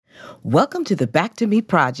Welcome to the Back to Me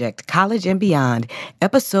Project, College and Beyond,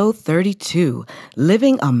 Episode 32,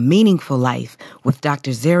 Living a Meaningful Life with Dr.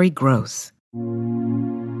 Zerri Gross.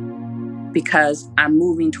 Because I'm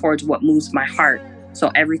moving towards what moves my heart. So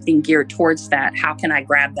everything geared towards that. How can I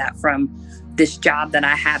grab that from this job that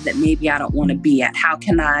I have that maybe I don't want to be at? How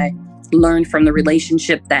can I learn from the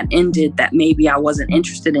relationship that ended that maybe I wasn't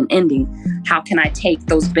interested in ending? How can I take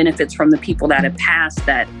those benefits from the people that have passed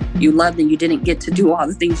that you loved and you didn't get to do all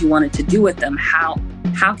the things you wanted to do with them? How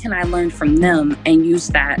can I learn from them and use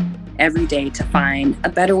that every day to find a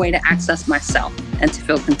better way to access myself and to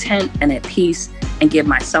feel content and at peace and give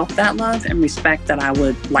myself that love and respect that I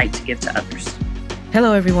would like to give to others?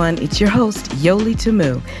 Hello, everyone. It's your host, Yoli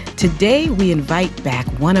Tamu. Today, we invite back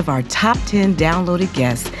one of our top 10 downloaded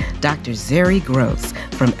guests, Dr. Zerri Gross,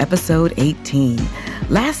 from episode 18.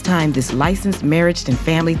 Last time, this licensed marriage and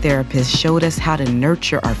family therapist showed us how to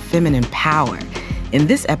nurture our feminine power. In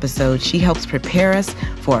this episode, she helps prepare us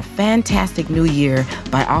for a fantastic new year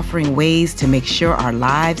by offering ways to make sure our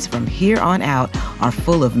lives from here on out are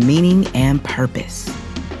full of meaning and purpose.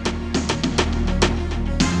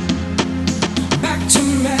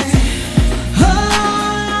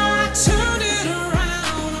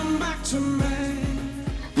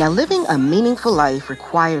 Now, living a meaningful life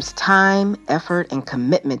requires time, effort, and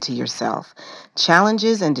commitment to yourself.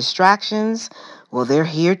 Challenges and distractions, well, they're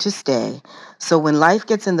here to stay. So when life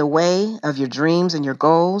gets in the way of your dreams and your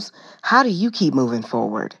goals, how do you keep moving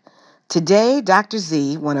forward? Today, Dr.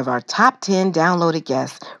 Z, one of our top 10 downloaded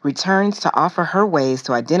guests, returns to offer her ways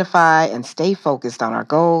to identify and stay focused on our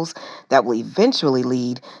goals that will eventually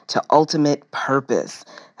lead to ultimate purpose.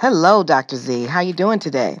 Hello, Dr. Z. How you doing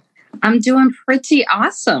today? I'm doing pretty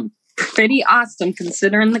awesome. Pretty awesome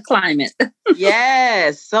considering the climate.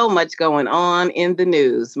 Yes, so much going on in the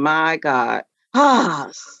news. My God.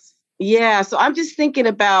 Yeah, so I'm just thinking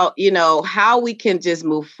about, how we can just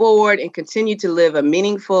move forward and continue to live a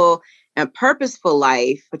meaningful and purposeful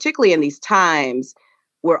life, particularly in these times.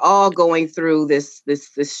 We're all going through this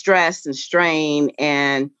stress and strain.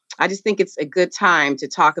 And I just think it's a good time to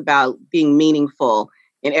talk about being meaningful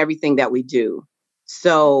in everything that we do.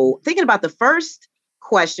 So thinking about the first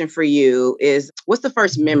question for you is, what's the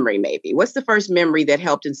first memory maybe? What's the first memory that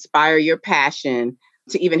helped inspire your passion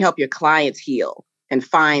to even help your clients heal and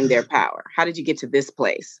find their power? How did you get to this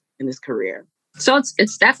place in this career? So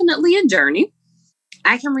it's definitely a journey.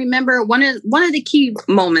 I can remember one of the key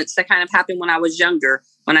moments that kind of happened when I was younger,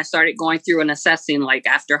 when I started going through and assessing, like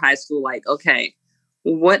after high school, like, okay,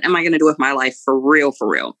 what am I going to do with my life for real?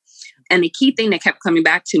 And the key thing that kept coming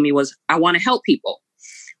back to me was, I want to help people.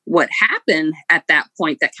 What happened at that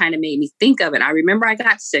point that kind of made me think of it, I remember I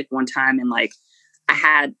got sick one time and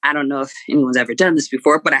I don't know if anyone's ever done this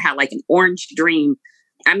before, but I had like an orange dream.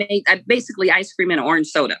 I basically ice cream and orange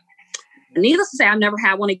soda. Needless to say, I never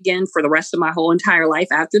had one again for the rest of my whole entire life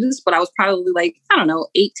after this, but I was probably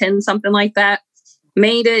 8, 10, something like that.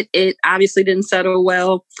 Made it. It obviously didn't settle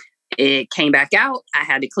well. It came back out. I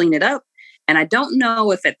had to clean it up. And I don't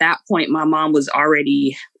know if at that point my mom was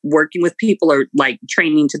already working with people or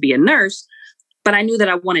training to be a nurse, but I knew that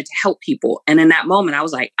I wanted to help people. And in that moment, I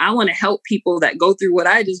was like, I want to help people that go through what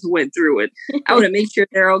I just went through. And I want to make sure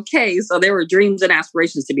they're okay. So there were dreams and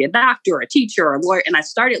aspirations to be a doctor or a teacher or a lawyer. And I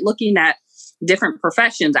started looking at different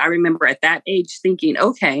professions. I remember at that age thinking,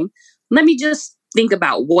 okay, let me just think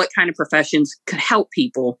about what kind of professions could help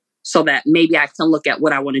people so that maybe I can look at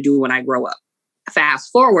what I want to do when I grow up. Fast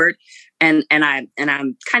forward, and I'm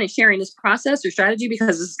kind of sharing this process or strategy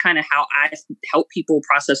because this is kind of how I help people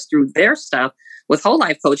process through their stuff with whole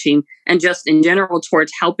life coaching and just in general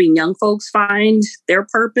towards helping young folks find their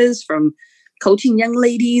purpose, from coaching young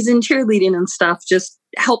ladies and cheerleading and stuff, just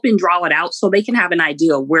helping draw it out so they can have an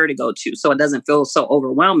idea of where to go to so it doesn't feel so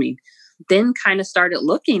overwhelming. Then kind of started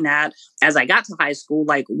looking at, as I got to high school,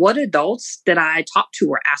 what adults did I talk to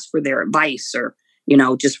or ask for their advice or,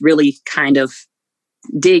 just really kind of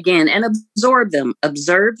dig in and observe them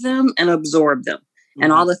and absorb them. Mm-hmm.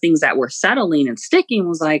 And all the things that were settling and sticking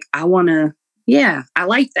was I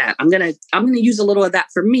like that. I'm going to use a little of that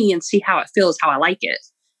for me and see how it feels, how I like it,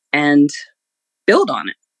 and build on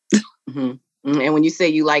it. Mm-hmm. And when you say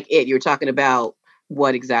you like it, you're talking about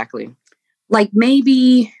what exactly?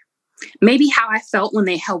 Maybe how I felt when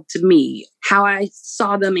they helped me, how I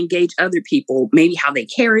saw them engage other people, maybe how they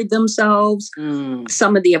carried themselves,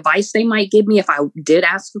 some of the advice they might give me if I did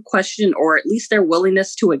ask a question, or at least their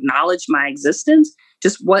willingness to acknowledge my existence,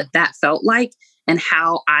 just what that felt like and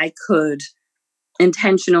how I could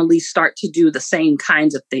intentionally start to do the same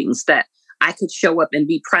kinds of things, that I could show up and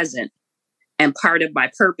be present. And part of my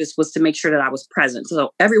purpose was to make sure that I was present. So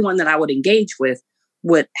everyone that I would engage with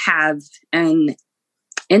would have an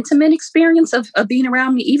intimate experience of being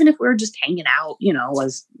around me, even if we were just hanging out,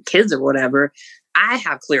 as kids or whatever. I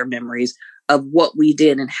have clear memories of what we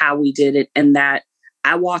did and how we did it, and that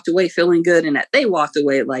I walked away feeling good, and that they walked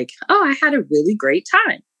away like, oh, I had a really great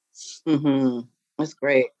time. Mm-hmm. That's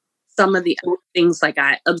great. Some of the things, like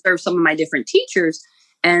I observed some of my different teachers,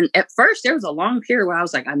 and at first there was a long period where I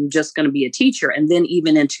was like, I'm just going to be a teacher, and then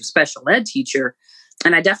even into special ed teacher.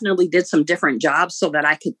 And I definitely did some different jobs so that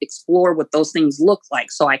I could explore what those things look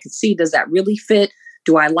like. So I could see, does that really fit?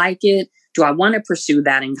 Do I like it? Do I want to pursue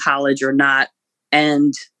that in college or not?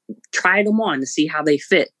 And try them on to see how they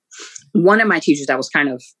fit. One of my teachers that was kind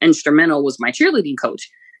of instrumental was my cheerleading coach.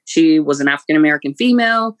 She was an African-American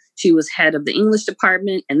female. She was head of the English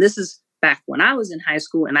department. And this is back when I was in high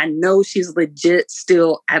school. And I know she's legit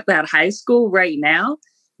still at that high school right now.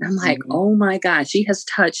 And I'm like, oh my God, she has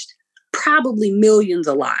touched probably millions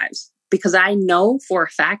of lives, because I know for a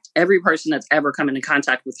fact, every person that's ever come into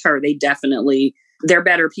contact with her, they're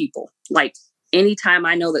better people. Like anytime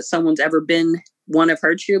I know that someone's ever been one of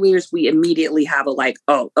her cheerleaders, we immediately have a like,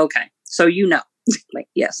 oh, okay. So, like,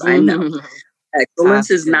 yes, I know.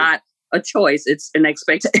 Excellence is not a choice. It's an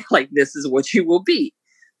expectation. Like, this is what you will be.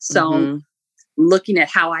 So looking at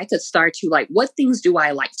how I could start to like, what things do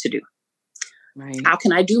I like to do? Right. How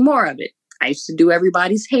can I do more of it? I used to do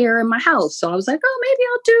everybody's hair in my house. So I was like, oh, maybe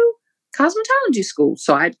I'll do cosmetology school.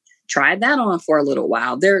 So I tried that on for a little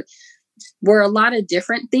while. There were a lot of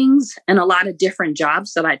different things and a lot of different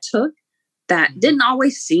jobs that I took that didn't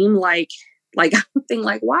always seem like I would think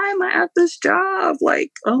like, why am I at this job?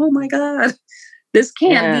 Like, oh my God, this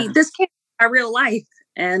can't be my real life.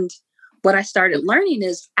 And what I started learning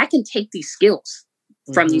is I can take these skills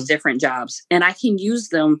from these different jobs and I can use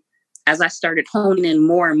them as I started honing in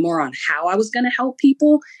more and more on how I was going to help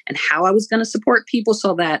people and how I was going to support people,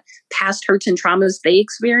 so that past hurts and traumas they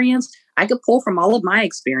experienced, I could pull from all of my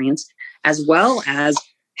experience, as well as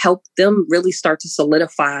help them really start to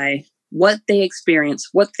solidify what they experience,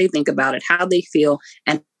 what they think about it, how they feel,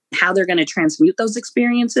 and how they're going to transmute those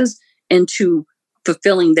experiences into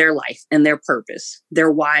fulfilling their life and their purpose,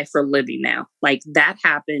 their why for living now. Like, that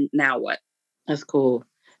happened. Now what? That's cool.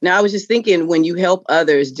 Now, I was just thinking, when you help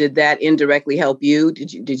others, did that indirectly help you?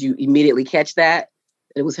 Did you immediately catch that?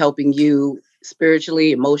 It was helping you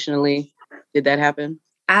spiritually, emotionally? Did that happen?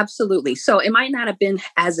 Absolutely. So it might not have been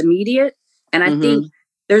as immediate. And I think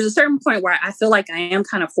there's a certain point where I feel like I am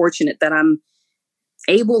kind of fortunate that I'm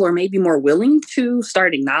able, or maybe more willing, to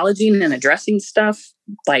start acknowledging and addressing stuff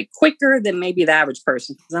like quicker than maybe the average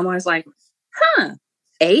person. Because I'm always like,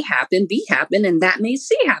 A happened, B happened, and that made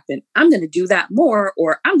C happen. I'm going to do that more,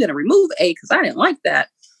 or I'm going to remove A because I didn't like that.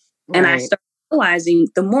 Right. And I start realizing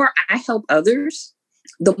the more I help others,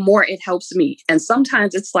 the more it helps me. And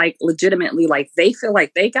sometimes it's like legitimately like they feel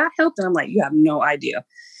like they got help. And I'm like, you have no idea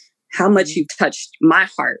how much you've touched my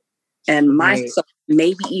heart and my soul.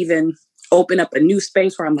 Maybe even open up a new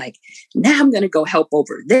space where I'm like, now I'm going to go help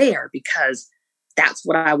over there because that's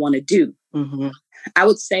what I want to do. I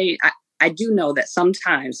would say I do know that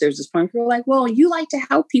sometimes there's this point where you're like, well, you like to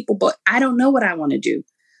help people, but I don't know what I want to do.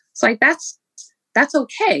 It's like, that's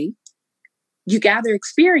okay. You gather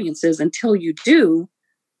experiences until you do.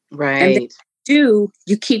 Right. And then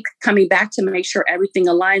you keep coming back to make sure everything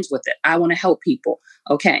aligns with it. I want to help people.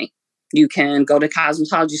 Okay. You can go to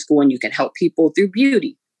cosmetology school and you can help people through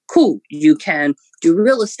beauty. Cool. You can do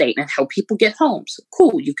real estate and help people get homes.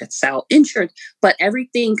 Cool. You could sell insurance, but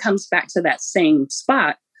everything comes back to that same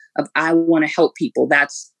spot of, I want to help people.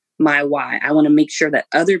 That's my why. I want to make sure that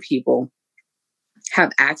other people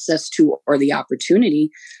have access to, or the opportunity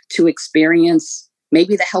to experience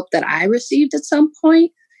maybe the help that I received at some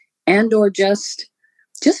point, and or just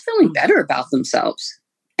feeling better about themselves.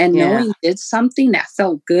 And knowing you did something that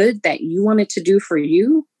felt good that you wanted to do for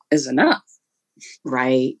you is enough.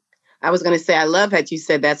 Right. I was going to say, I love that you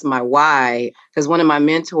said that's my why, because one of my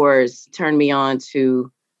mentors turned me on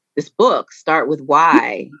to this book, Start With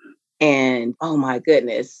Why. And oh my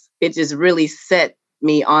goodness, it just really set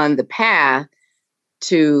me on the path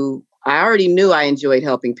to, I already knew I enjoyed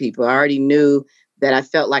helping people. I already knew that I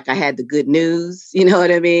felt like I had the good news. You know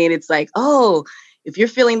what I mean? It's like, oh, if you're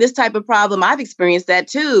feeling this type of problem, I've experienced that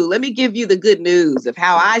too. Let me give you the good news of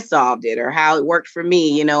how I solved it or how it worked for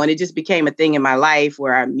me, you know, and it just became a thing in my life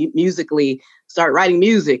where I musically start writing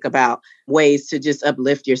music about ways to just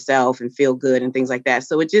uplift yourself and feel good and things like that.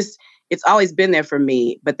 So it's always been there for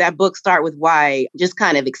me. But that book, Start With Why, just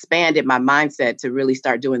kind of expanded my mindset to really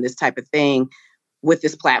start doing this type of thing with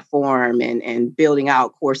this platform and building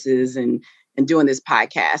out courses and doing this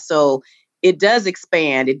podcast. So it does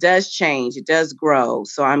expand, it does change, it does grow.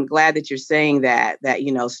 So I'm glad that you're saying that,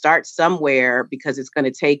 start somewhere because it's going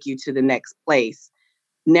to take you to the next place.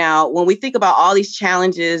 Now, when we think about all these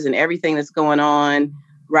challenges and everything that's going on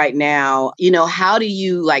right now, how do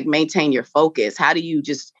you like maintain your focus? How do you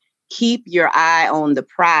just keep your eye on the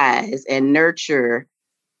prize and nurture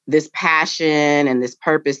this passion and this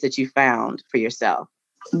purpose that you found for yourself?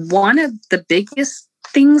 One of the biggest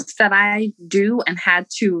things that I do and had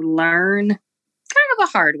to learn kind of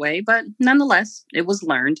a hard way, but nonetheless, it was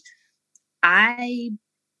learned. I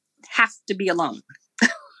have to be alone.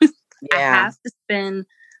 I have to spend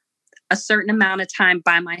a certain amount of time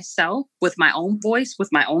by myself with my own voice, with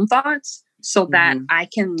my own thoughts, so that I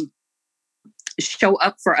can show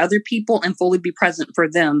up for other people and fully be present for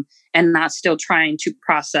them and not still trying to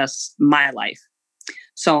process my life.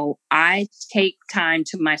 So I take time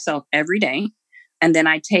to myself every day. And then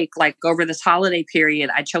I take, like, over this holiday period,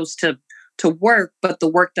 I chose to work, but the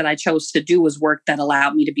work that I chose to do was work that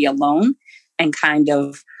allowed me to be alone and kind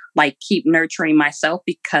of like keep nurturing myself,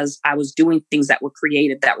 because I was doing things that were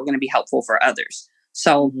creative that were going to be helpful for others.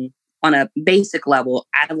 So on a basic level,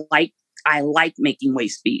 I like making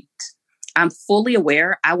waist beads. I'm fully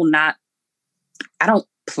aware I don't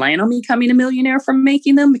plan on becoming a millionaire from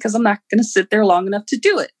making them, because I'm not going to sit there long enough to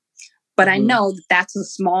do it. But I know that that's a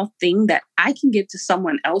small thing that I can give to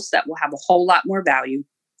someone else that will have a whole lot more value,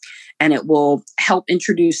 and it will help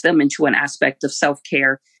introduce them into an aspect of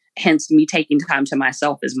self-care. Hence, me taking time to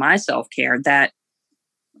myself is my self-care, that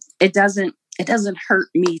it doesn't hurt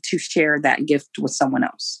me to share that gift with someone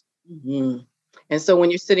else. Mm-hmm. And so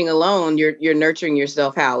when you're sitting alone, you're nurturing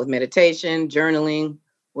yourself how? With meditation, journaling?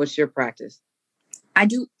 What's your practice? I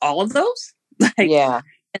do all of those.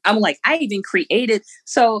 I'm like, I even created.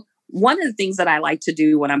 So one of the things that I like to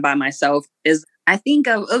do when I'm by myself is I think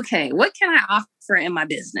of, okay, what can I offer in my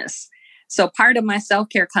business? So part of my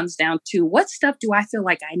self-care comes down to, what stuff do I feel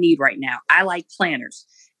like I need right now? I like planners.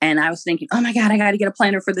 And I was thinking, oh my God, I got to get a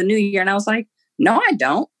planner for the new year. And I was like, no, I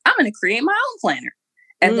don't. I'm going to create my own planner.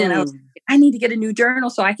 And then I was like, I need to get a new journal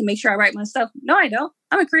so I can make sure I write my stuff. No, I don't.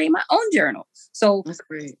 I'm going to create my own journal. So that's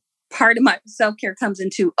great. Part of my self-care comes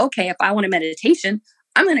into, okay, if I want a meditation,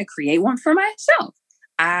 I'm going to create one for myself.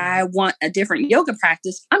 I want a different yoga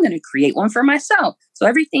practice. I'm going to create one for myself. So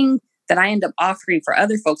everything that I end up offering for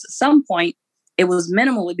other folks at some point, it was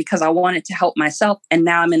minimally because I wanted to help myself. And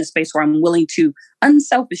now I'm in a space where I'm willing to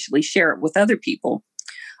unselfishly share it with other people.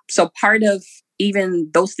 So part of even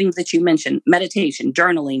those things that you mentioned, meditation,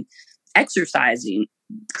 journaling, exercising,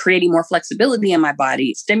 creating more flexibility in my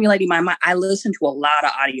body, stimulating my mind. I listen to a lot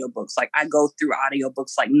of audiobooks. Like, I go through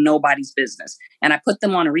audiobooks like nobody's business, and I put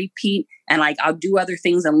them on a repeat, and like I'll do other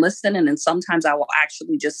things and listen. And then sometimes I will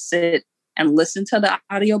actually just sit and listen to the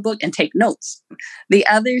audiobook and take notes. The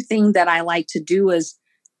other thing that I like to do is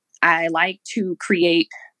I like to create,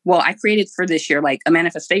 I created for this year, like a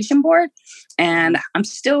manifestation board, and I'm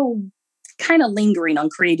still kind of lingering on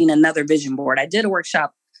creating another vision board. I did a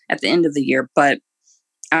workshop at the end of the year, but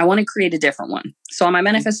I want to create a different one. So on my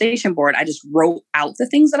manifestation board, I just wrote out the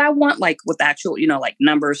things that I want, like with actual, like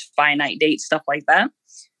numbers, finite dates, stuff like that.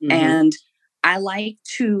 And I like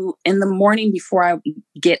to, in the morning before I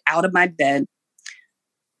get out of my bed,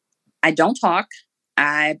 I don't talk.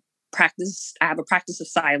 I have a practice of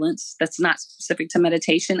silence that's not specific to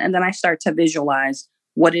meditation. And then I start to visualize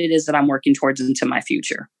what it is that I'm working towards into my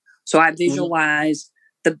future. So I visualize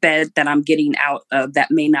the bed that I'm getting out of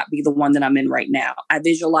that may not be the one that I'm in right now. I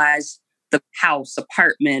visualize the house,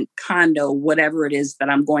 apartment, condo, whatever it is that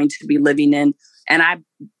I'm going to be living in. And I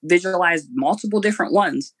visualize multiple different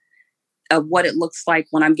ones of what it looks like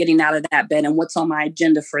when I'm getting out of that bed, and what's on my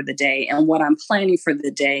agenda for the day, and what I'm planning for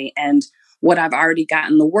the day, and what I've already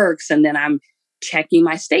got in the works. And then I'm checking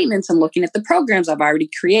my statements and looking at the programs I've already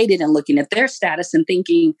created and looking at their status and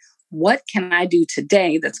thinking, what can I do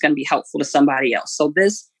today that's going to be helpful to somebody else? So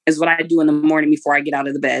this is what I do in the morning before I get out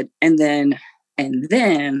of the bed. And then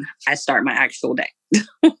I start my actual day.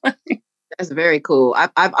 That's very cool.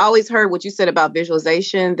 I've always heard what you said about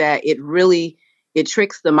visualization, that it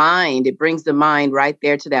tricks the mind. It brings the mind right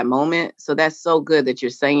there to that moment. So that's so good that you're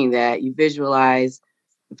saying that. You visualize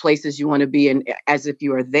the places you want to be in as if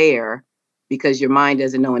you are there, because your mind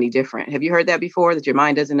doesn't know any different. Have you heard that before, that your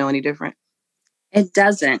mind doesn't know any different? It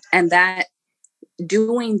doesn't. And that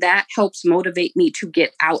doing that helps motivate me to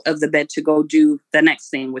get out of the bed to go do the next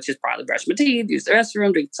thing, which is probably brush my teeth, use the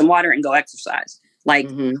restroom, drink some water, and go exercise. Like,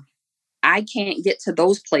 I can't get to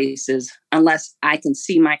those places unless I can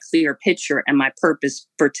see my clear picture and my purpose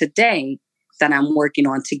for today that I'm working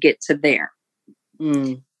on to get to there.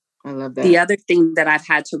 I love that. The other thing that I've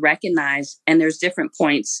had to recognize, and there's different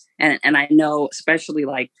points, and I know, especially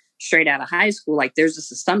like straight out of high school, like there's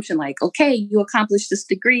this assumption like, okay, you accomplished this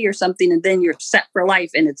degree or something, and then you're set for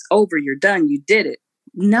life and it's over, you're done, you did it.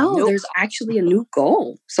 No, Nope. there's actually a new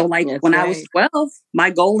goal. So like That's when I right. was 12,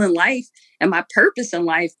 my goal in life and my purpose in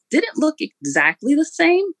life didn't look exactly the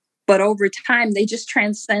same. But over time, they just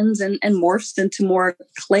transcends and morphs into more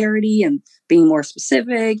clarity and being more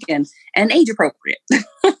specific and age appropriate.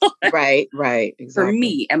 Right, exactly. For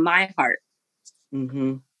me and my heart.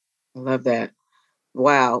 Mm-hmm. I love that.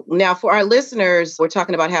 Wow. Now, for our listeners, we're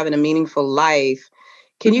talking about having a meaningful life.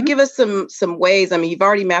 Can you give us some ways? I mean, you've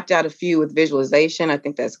already mapped out a few with visualization. I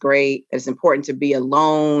think that's great. It's important to be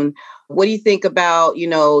alone. What do you think about,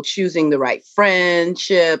 choosing the right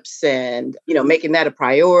friendships and, making that a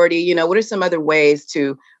priority? What are some other ways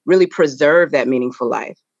to really preserve that meaningful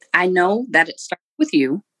life? I know that it starts with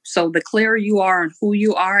you. So the clearer you are on who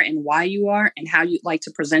you are and why you are and how you like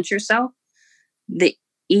to present yourself, the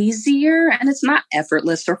easier, and it's not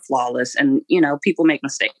effortless or flawless, and people make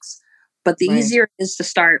mistakes, but the easier it is to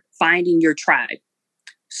start finding your tribe.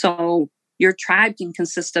 So your tribe can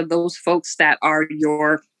consist of those folks that are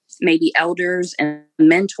your maybe elders and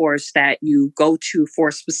mentors that you go to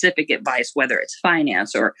for specific advice, whether it's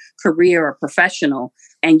finance or career or professional,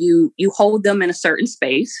 and you hold them in a certain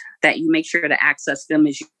space that you make sure to access them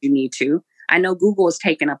as you need to. I know Google has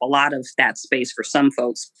taken up a lot of that space for some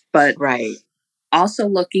folks, but also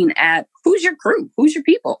looking at who's your crew, who's your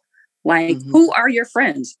people, like who are your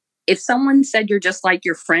friends. If someone said you're just like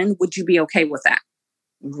your friend, would you be okay with that?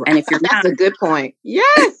 And if you're not, that's a good point.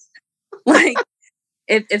 Yes. Like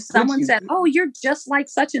if someone said, "Oh, you're just like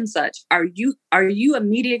such and such," are you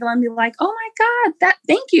immediately going to be like, "Oh my God,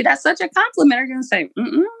 thank you, that's such a compliment"? Or are you going to say,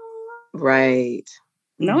 right?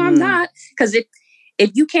 No, I'm not. Because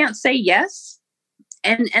if you can't say yes,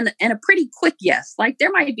 and a pretty quick yes, like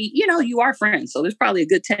there might be, you are friends, so there's probably a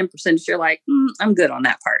good 10% that you're like, I'm good on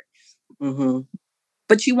that part.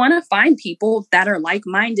 But you want to find people that are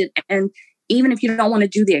like-minded, and even if you don't want to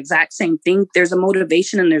do the exact same thing, there's a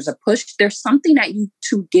motivation and there's a push. There's something that you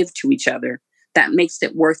two give to each other that makes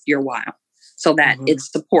it worth your while, so that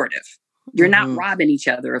it's supportive. You're not robbing each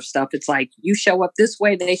other of stuff. It's like you show up this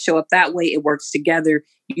way, they show up that way. It works together.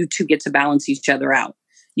 You two get to balance each other out.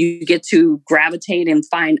 You get to gravitate and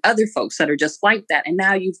find other folks that are just like that. And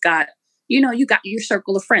now you've got, you got your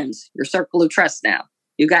circle of friends, your circle of trust now.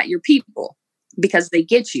 You got your people, because they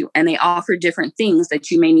get you and they offer different things that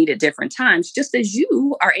you may need at different times, just as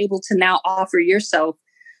you are able to now offer yourself,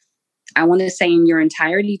 I want to say, in your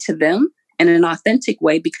entirety to them in an authentic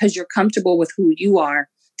way, because you're comfortable with who you are,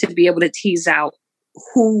 to be able to tease out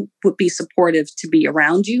who would be supportive to be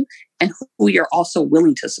around you and who you're also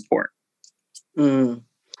willing to support. And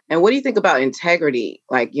what do you think about integrity?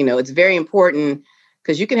 Like, it's very important,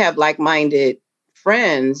 because you can have like-minded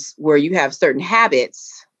friends where you have certain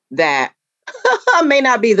habits that may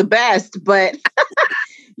not be the best, but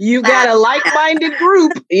you got a like-minded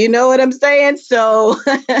group. You know what I'm saying? So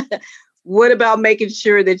what about making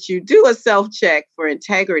sure that you do a self-check for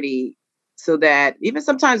integrity, so that even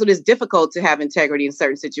sometimes when it's difficult to have integrity in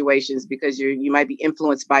certain situations because you might be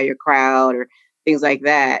influenced by your crowd or things like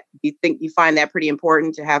that. Do you find that pretty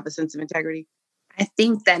important to have a sense of integrity? I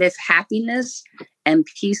think that if happiness and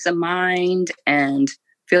peace of mind and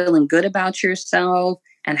feeling good about yourself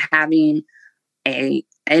and having it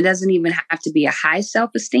doesn't even have to be a high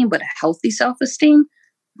self-esteem, but a healthy self-esteem,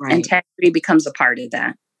 integrity becomes a part of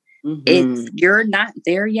that. If you're not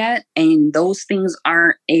there yet and those things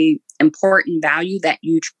aren't a important value that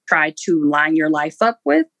you try to line your life up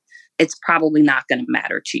with, it's probably not going to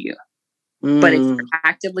matter to you. But if you're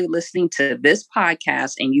actively listening to this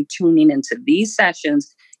podcast and you tuning into these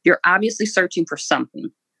sessions, you're obviously searching for something.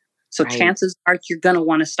 So chances are you're going to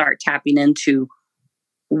want to start tapping into,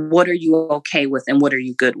 what are you okay with and what are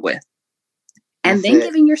you good with? And then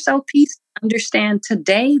giving yourself peace to understand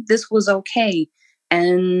today this was okay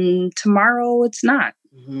and tomorrow it's not.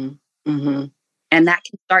 And that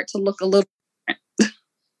can start to look a little different.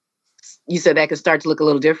 You said that could start to look a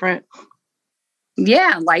little different?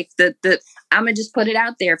 Yeah, like I'm going to just put it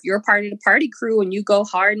out there. If you're a part of the party crew and you go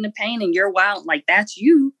hard in the paint and you're wild, like that's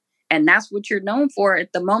you. And that's what you're known for.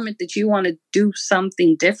 At the moment that you want to do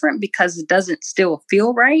something different because it doesn't still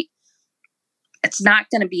feel right, it's not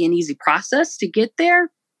going to be an easy process to get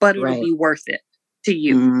there, but it'll be worth it to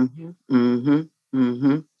you.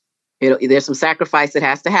 There's some sacrifice that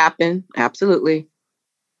has to happen. Absolutely.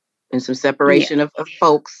 And some separation of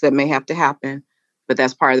folks that may have to happen, but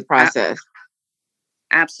that's part of the process.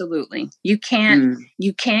 Absolutely. You can't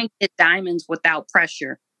get diamonds without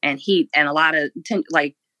pressure and heat and a lot of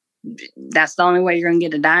that's the only way you're going to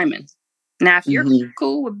get a diamond. Now, if you're Mhm.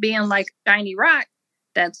 cool with being like a shiny rock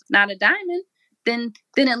that's not a diamond, then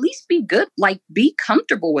at least be good. Like, be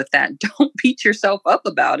comfortable with that. Don't beat yourself up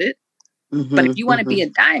about it. But if Mhm. you want to be Mhm. a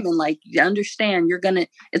diamond, like, you understand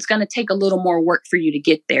it's going to take a little more work for you to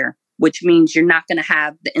get there, which means you're not going to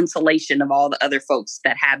have the insulation of all the other folks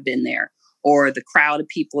that have been there or the crowd of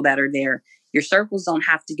people that are there. Your circles don't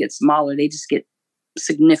have to get smaller. They just get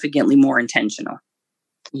significantly more intentional.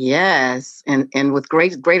 Yes, and with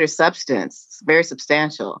greater substance. It's very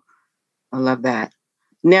substantial. I love that.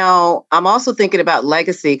 Now, I'm also thinking about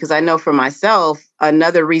legacy because I know for myself,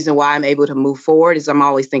 another reason why I'm able to move forward is I'm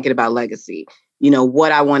always thinking about legacy.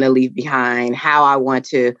 What I want to leave behind, how I want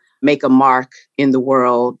to make a mark in the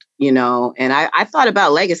world, And I thought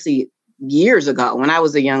about legacy years ago when I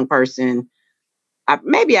was a young person.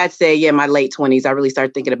 Maybe I'd say, yeah, my late 20s, I really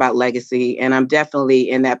started thinking about legacy. And I'm definitely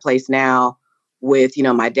in that place now with,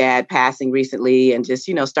 my dad passing recently and just,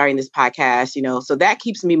 starting this podcast, so that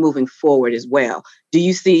keeps me moving forward as well. Do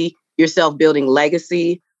you see yourself building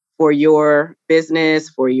legacy for your business,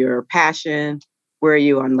 for your passion? Where are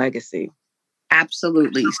you on legacy?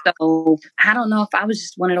 Absolutely. So I don't know if I was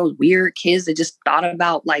just one of those weird kids that just thought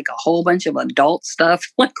about like a whole bunch of adult stuff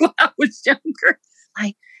like when I was younger.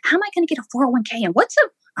 Like, how am I going to get a 401k and what's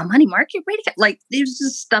a money market rate? Like, there's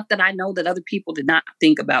just stuff that I know that other people did not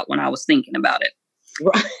think about when I was thinking about it.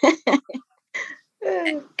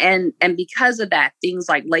 And because of that, things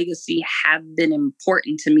like legacy have been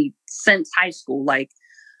important to me since high school. Like,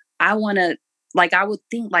 I would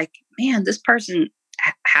think like, man, this person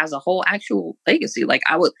has a whole actual legacy. Like,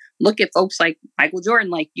 I would look at folks like Michael Jordan,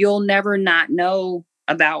 like, you'll never not know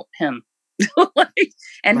about him.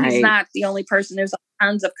 And Right. he's not the only person. There's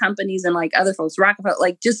tons of companies and like other folks, Rockefeller,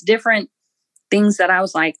 like just different things that I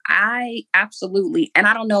was like, I absolutely, and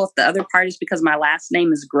I don't know if the other part is because my last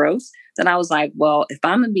name is Gross, then I was like, well, if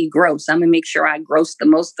I'm going to be gross, I'm going to make sure I gross the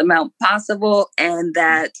most amount possible and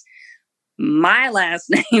that my last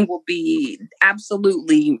name will be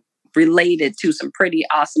absolutely related to some pretty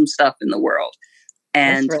awesome stuff in the world.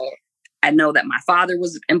 And That's right. I know that my father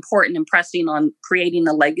was important in pressing on creating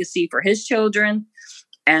a legacy for his children.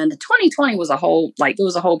 And 2020 was it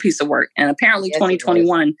was a whole piece of work. And apparently Yes, it was.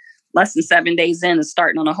 2021, less than 7 days in, is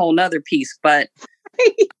starting on a whole nother piece. But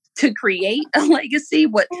to create a legacy,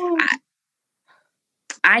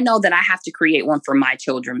 I know that I have to create one for my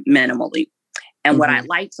children minimally. And what I'd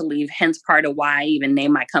like to leave, hence part of why I even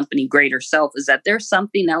name my company Greater Self, is that there's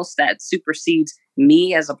something else that supersedes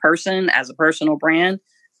me as a person, as a personal brand,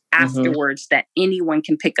 afterwards that anyone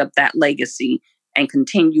can pick up that legacy and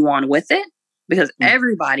continue on with it. Because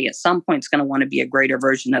everybody at some point is going to want to be a greater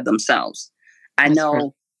version of themselves. I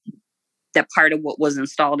know that part of what was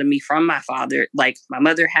installed in me from my father, like my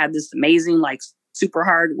mother had this amazing, like super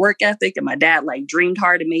hard work ethic, and my dad like dreamed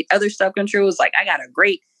hard and made other stuff come true. It was like, I got a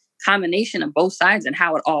great combination of both sides and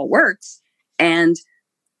how it all works. And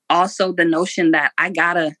also the notion that I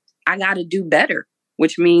gotta do better,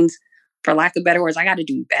 which means, for lack of better words, I gotta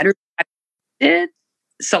do better than I did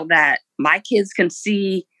so that my kids can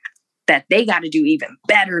see that they got to do even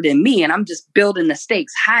better than me. And I'm just building the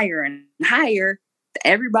stakes higher and higher.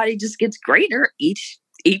 Everybody just gets greater each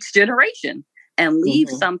generation and leave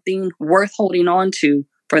something worth holding on to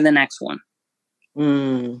for the next one.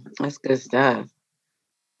 That's good stuff.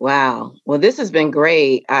 Wow. Well, this has been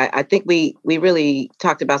great. I think we really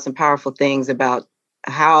talked about some powerful things about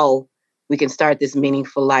how we can start this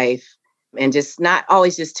meaningful life and just not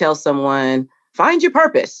always just tell someone, find your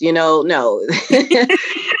purpose. No.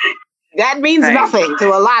 That means nothing to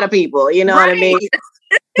a lot of people. You know what I mean?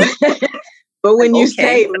 But when you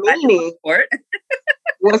say meaning,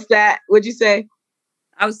 what's that? What'd you say?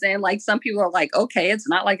 I was saying, like, some people are like, okay, it's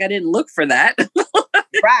not like I didn't look for that.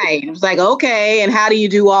 Right. It was like, okay, and how do you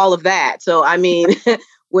do all of that? So, I mean,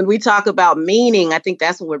 when we talk about meaning, I think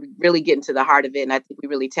that's when we're really getting to the heart of it. And I think we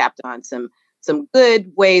really tapped on some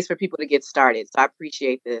good ways for people to get started. So I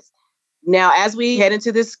appreciate this. Now, as we head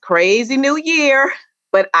into this crazy new year,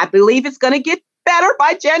 but I believe it's going to get better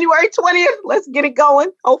by January 20th. Let's get it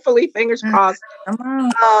going. Hopefully, fingers crossed.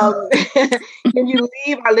 Can you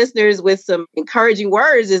leave our listeners with some encouraging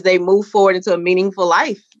words as they move forward into a meaningful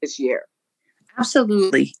life this year?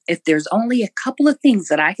 Absolutely. If there's only a couple of things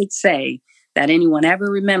that I could say that anyone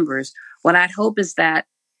ever remembers, what I'd hope is that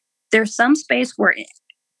there's some space where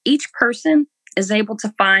each person is able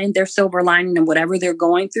to find their silver lining in whatever they're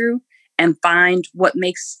going through and find what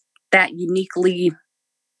makes that uniquely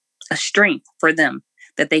a strength for them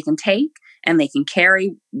that they can take and they can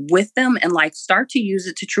carry with them and like start to use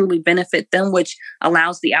it to truly benefit them, which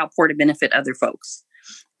allows the outpour to benefit other folks.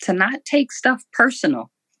 To not take stuff personal.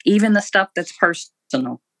 even the stuff that's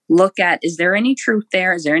personal. Look at, is there any truth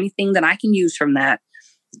there? Is there anything that I can use from that?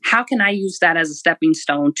 How can I use that as a stepping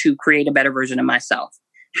stone to create a better version of myself?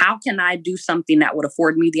 How can I do something that would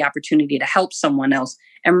afford me the opportunity to help someone else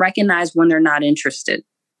and recognize when they're not interested?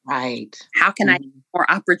 Right. How can I get more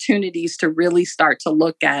opportunities to really start to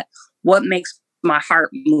look at what makes my heart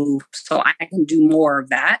move so I can do more of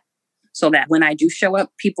that, so that when I do show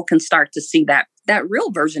up, people can start to see that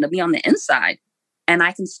real version of me on the inside. And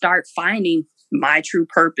I can start finding my true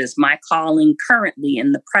purpose, my calling currently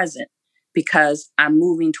in the present, because I'm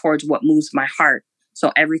moving towards what moves my heart.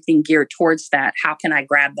 So everything geared towards that. How can I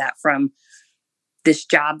grab that from this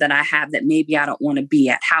job that I have that maybe I don't want to be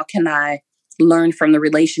at? How can I learn from the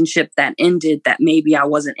relationship that ended that maybe I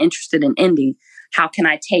wasn't interested in ending? How can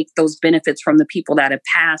I take those benefits from the people that have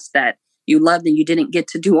passed that you loved and you didn't get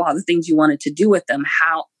to do all the things you wanted to do with them?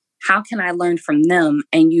 How can I learn from them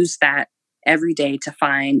and use that every day to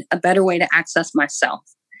find a better way to access myself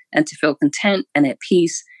and to feel content and at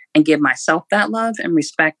peace and give myself that love and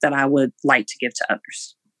respect that I would like to give to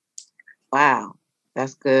others? Wow.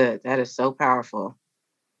 That's good. That is so powerful.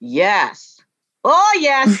 Yes. Oh,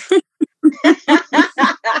 yes.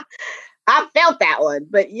 I felt that one,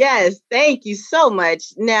 but yes, thank you so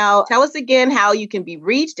much. Now, tell us again how you can be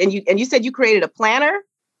reached. And you said you created a planner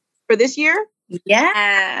for this year?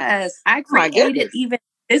 Yes. I created even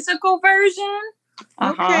a physical version.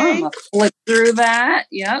 Okay. I'm gonna flip through that.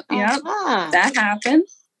 Yep. That happened.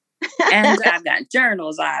 And I've got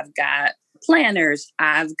journals, I've got planners,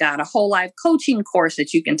 I've got a whole life coaching course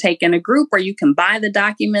that you can take in a group, where you can buy the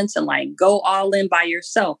documents and like go all in by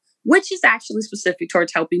yourself, which is actually specific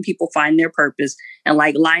towards helping people find their purpose and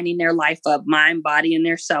like lining their life up, mind, body, and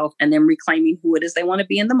their self, and then reclaiming who it is they want to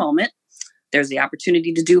be in the moment. There's the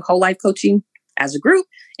opportunity to do whole life coaching as a group,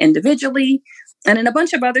 individually, and in a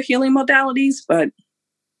bunch of other healing modalities. But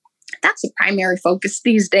that's the primary focus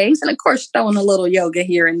these days. And of course, throwing a little yoga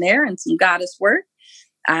here and there and some goddess work.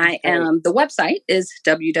 The website is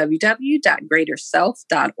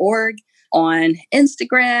www.greaterself.org. On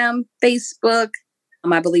Instagram, Facebook.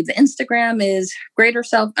 I believe the Instagram is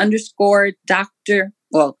greaterself_Dr.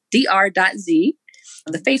 dr.z.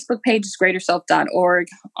 The Facebook page is greaterself.org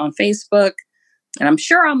on Facebook. And I'm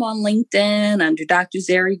sure I'm on LinkedIn under Dr.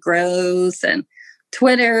 Zerri Gross, and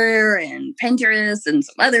Twitter and Pinterest and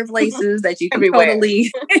some other places that you can totally,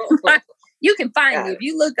 you can find me. If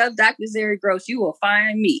you look up Dr. Zerri Gross, you will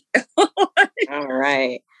find me. All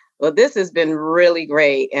right. Well, this has been really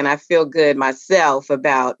great. And I feel good myself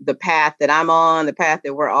about the path that I'm on, the path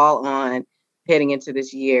that we're all on heading into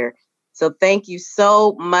this year. So thank you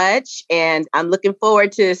so much. And I'm looking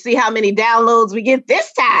forward to see how many downloads we get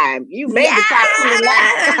this time. You made the top 10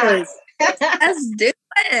 last time. Let's do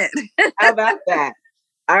it. How about that?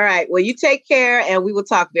 All right. Well, you take care, and we will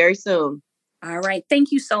talk very soon. All right.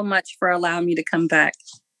 Thank you so much for allowing me to come back.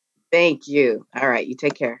 Thank you. All right. You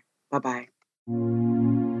take care. Bye-bye.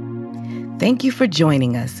 Thank you for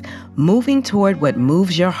joining us. Moving toward what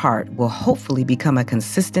moves your heart will hopefully become a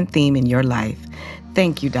consistent theme in your life.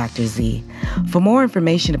 Thank you, Dr. Z. For more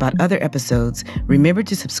information about other episodes, remember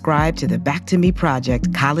to subscribe to the Back to Me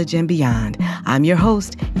Project, College and Beyond. I'm your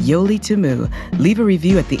host, Yoli Tamu. Leave a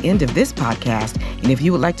review at the end of this podcast. And if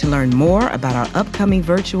you would like to learn more about our upcoming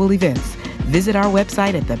virtual events, visit our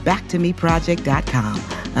website at thebacktomeproject.com.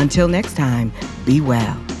 Until next time, be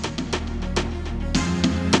well.